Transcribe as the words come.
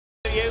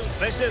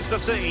This is the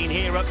scene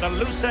here at the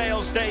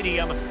Lusail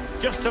Stadium,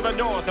 just to the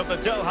north of the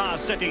Doha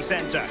city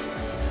centre.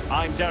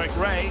 I'm Derek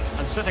Ray,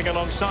 and sitting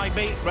alongside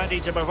me, ready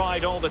to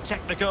provide all the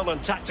technical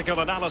and tactical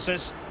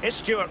analysis, is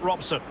Stuart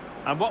Robson.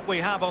 And what we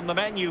have on the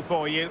menu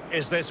for you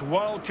is this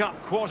World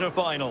Cup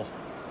quarter-final.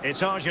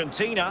 It's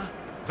Argentina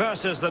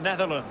versus the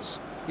Netherlands.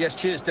 Yes,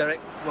 cheers, Derek.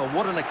 Well,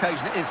 what an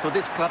occasion it is for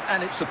this club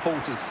and its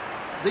supporters.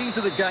 These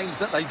are the games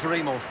that they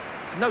dream of.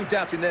 No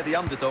doubting they're the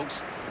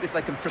underdogs, but if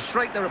they can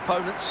frustrate their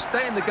opponents,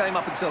 stay in the game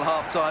up until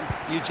half-time,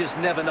 you just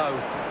never know.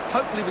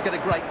 Hopefully we get a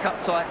great cup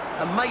tie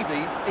and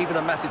maybe even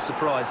a massive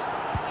surprise.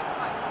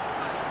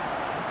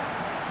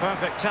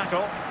 Perfect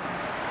tackle.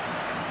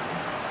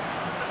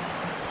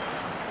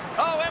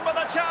 Oh, in with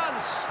a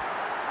chance!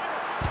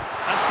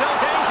 And still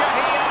danger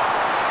here.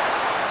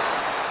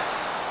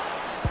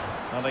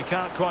 Well, they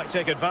can't quite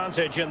take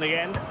advantage in the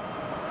end.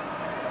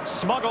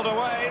 Smuggled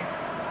away.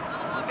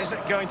 Is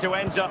it going to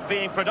end up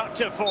being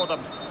productive for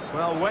them?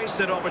 Well,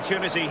 wasted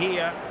opportunity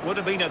here. Would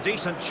have been a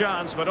decent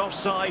chance, but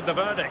offside the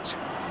verdict.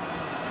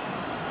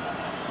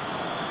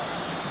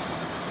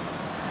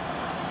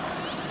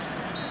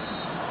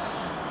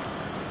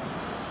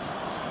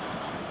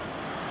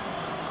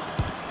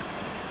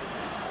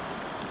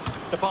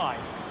 Depay.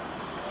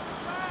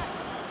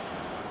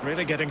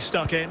 Really getting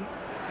stuck in.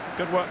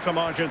 Good work from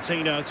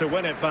Argentina to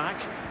win it back.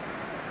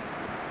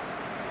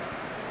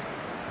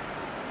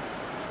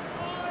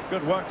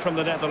 Good work from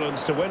the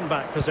Netherlands to win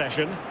back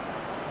possession.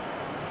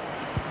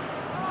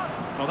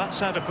 Well, that's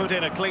how to put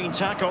in a clean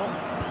tackle.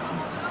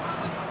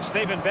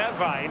 Steven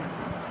Bergwijn.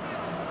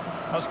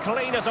 As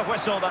clean as a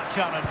whistle, that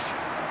challenge.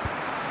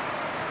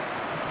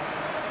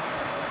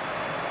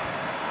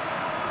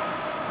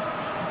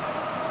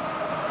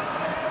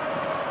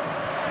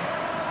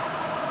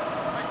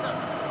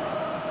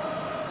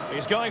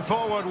 He's going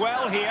forward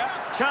well here.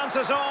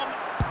 Chances on.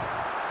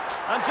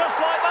 And just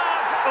like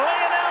that,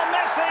 Lionel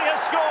Messi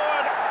has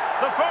scored.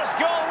 The first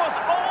goal was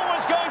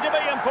always going to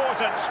be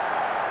important.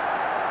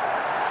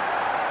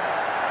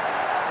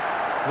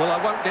 Well, I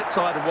won't get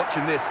tired of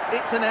watching this.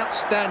 It's an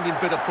outstanding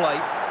bit of play.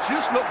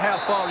 Just look how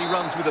far he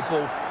runs with the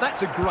ball.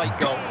 That's a great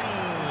goal.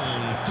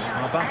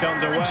 Well, back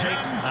underway,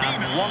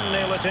 and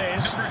 1-0 it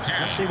is.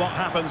 Let's see what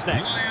happens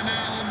next.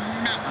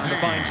 And a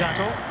fine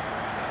tackle.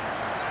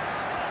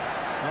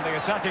 Well, the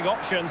attacking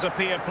options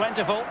appear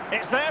plentiful.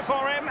 It's there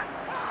for him.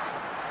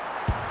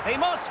 He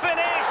must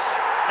finish.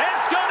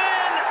 It's gone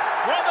in.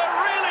 Well, they're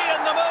really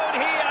in the mood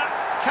here.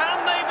 Can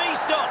they be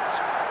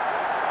stopped?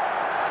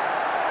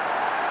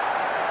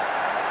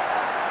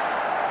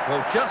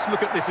 Well, just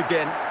look at this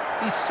again.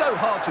 He's so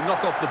hard to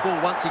knock off the ball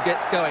once he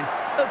gets going.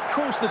 Of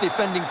course the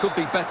defending could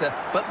be better,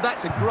 but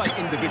that's a great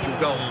individual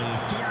goal.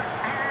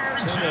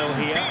 2-0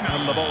 here,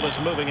 and the ball is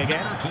moving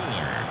again.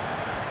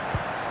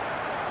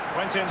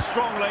 Went in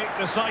strongly,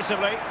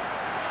 decisively.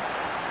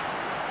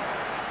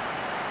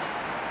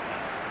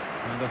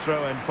 And the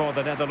throw-in for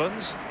the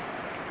Netherlands.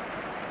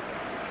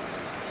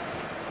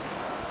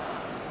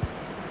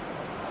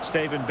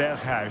 Steven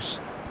Berghuis.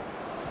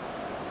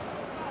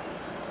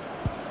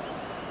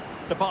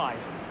 Depay.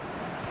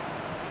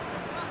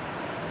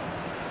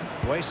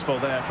 Wasteful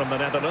there from the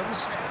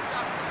Netherlands.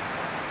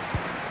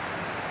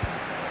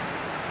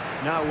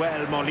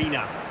 Nahuel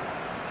Molina.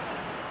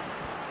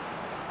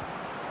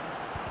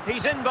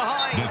 He's in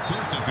behind.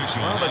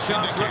 Well, the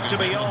chance looked to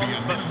be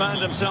on, but found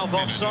himself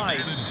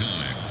offside.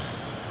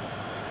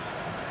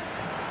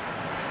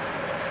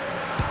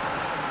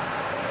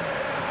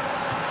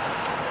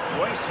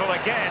 Wasteful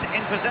again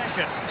in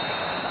possession.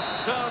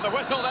 So the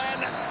whistle then.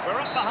 We're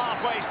at the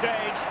halfway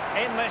stage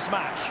in this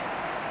match.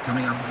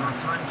 Coming up at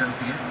half-time, don't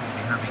forget we'll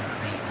be having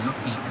the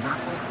Lucky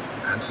Raffle,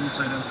 and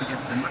also don't forget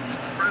the Lucky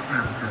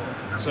Programme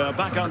draw. So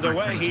back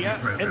underway here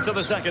into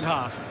the second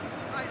half.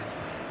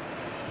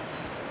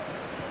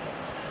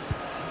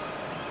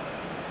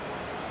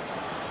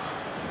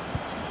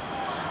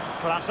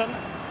 Klaassen.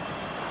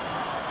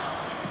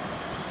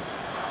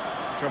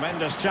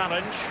 Tremendous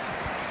challenge.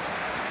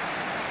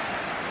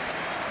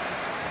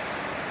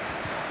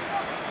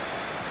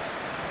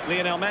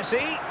 Lionel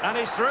Messi, and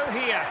he's through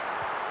here.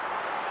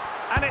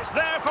 And it's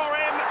there for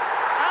him.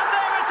 And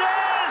there it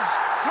is!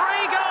 3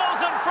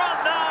 goals in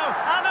front now.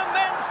 An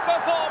immense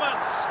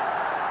performance.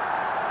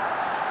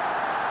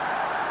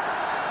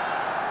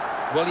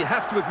 Well, you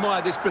have to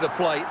admire this bit of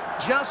play.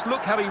 Just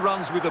look how he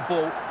runs with the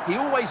ball. He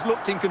always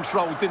looked in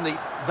control, didn't he?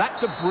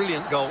 That's a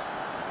brilliant goal.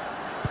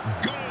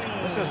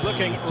 This is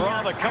looking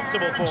rather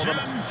comfortable for them.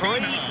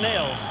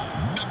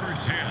 3-0. Number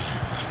 10.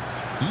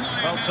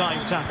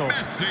 Well-timed tackle.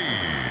 Messi.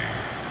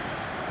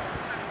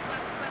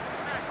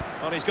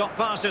 Well, he's got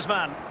past his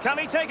man. Can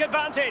he take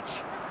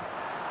advantage?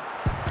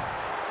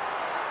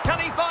 Can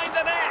he find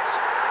the net?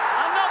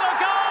 Another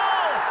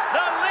goal!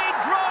 The lead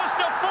grows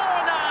to 4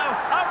 now.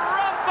 A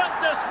rampant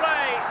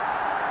display.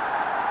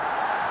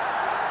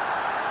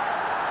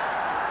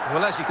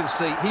 Well, as you can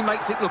see, he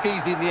makes it look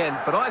easy in the end,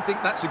 but I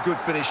think that's a good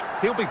finish.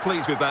 He'll be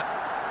pleased with that.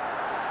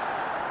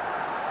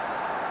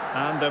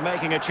 And they're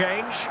making a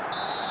change.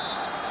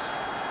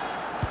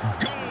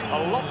 Goal!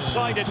 A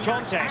lopsided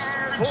contest,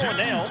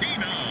 4-0.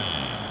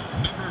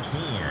 Number 4.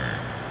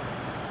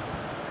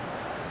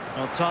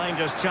 Well, timed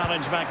his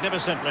challenge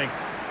magnificently.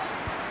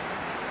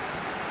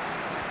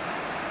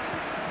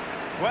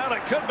 Well,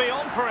 it could be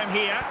on for him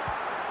here.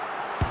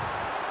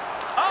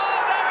 Oh,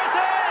 there it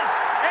is!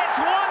 It's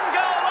one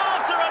goal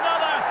after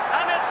another,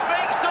 and it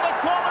speaks to the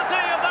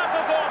quality of that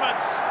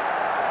performance.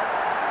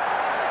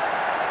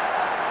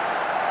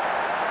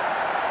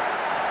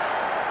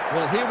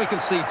 Well, here we can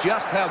see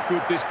just how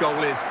good this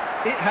goal is.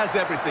 It has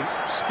everything.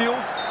 Skill,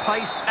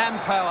 pace and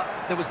power.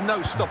 There was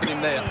no stopping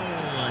him there.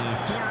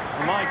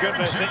 My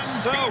goodness,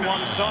 it's so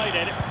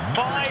one-sided.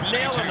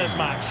 5-0 in this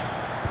match.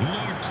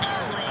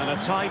 And a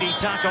tidy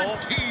tackle.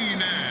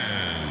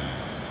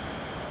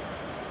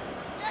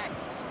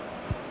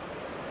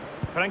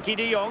 Frankie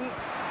de Jong.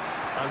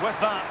 And with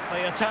that,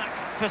 the attack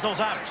fizzles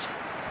out.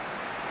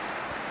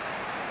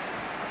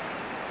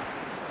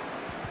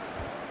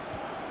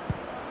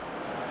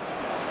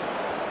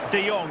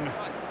 De Jong.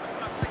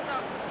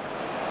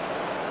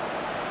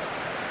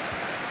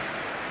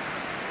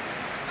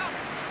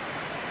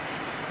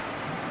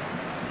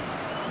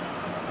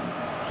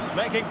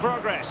 Making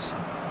progress.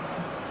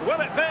 Will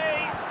it be?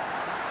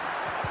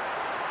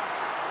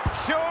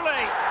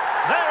 Surely.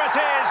 There it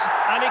is.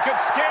 And he could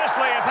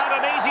scarcely have had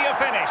an easier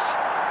finish.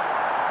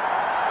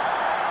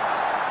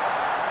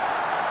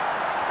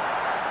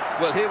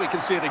 Well, here we can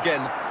see it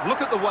again.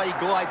 Look at the way he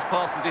glides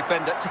past the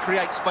defender to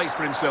create space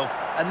for himself.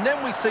 And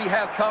then we see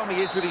how calm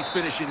he is with his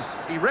finishing.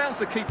 He rounds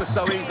the keeper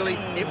so easily,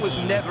 it was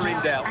never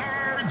in doubt.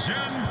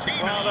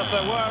 Argentina. Well, if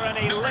there were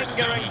any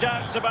lingering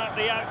doubts about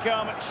the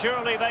outcome,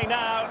 surely they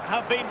now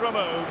have been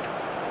removed.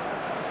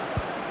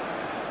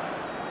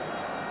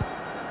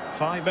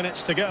 5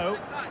 minutes to go.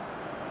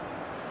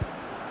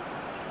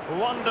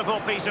 Wonderful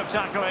piece of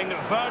tackling,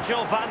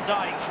 Virgil van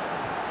Dijk.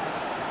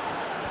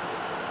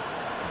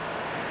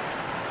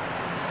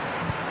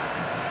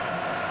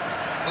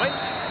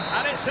 Flint,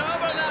 and it's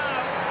over now.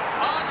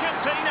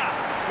 Argentina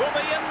will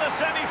be in the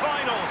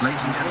semi-finals.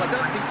 Ladies and Well, I gentlemen,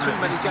 don't think too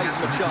many gave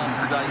them a chance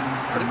today,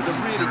 but it was a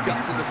really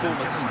gutsy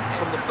performance.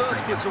 From the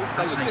first whistle,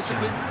 they were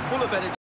disciplined, full of energy.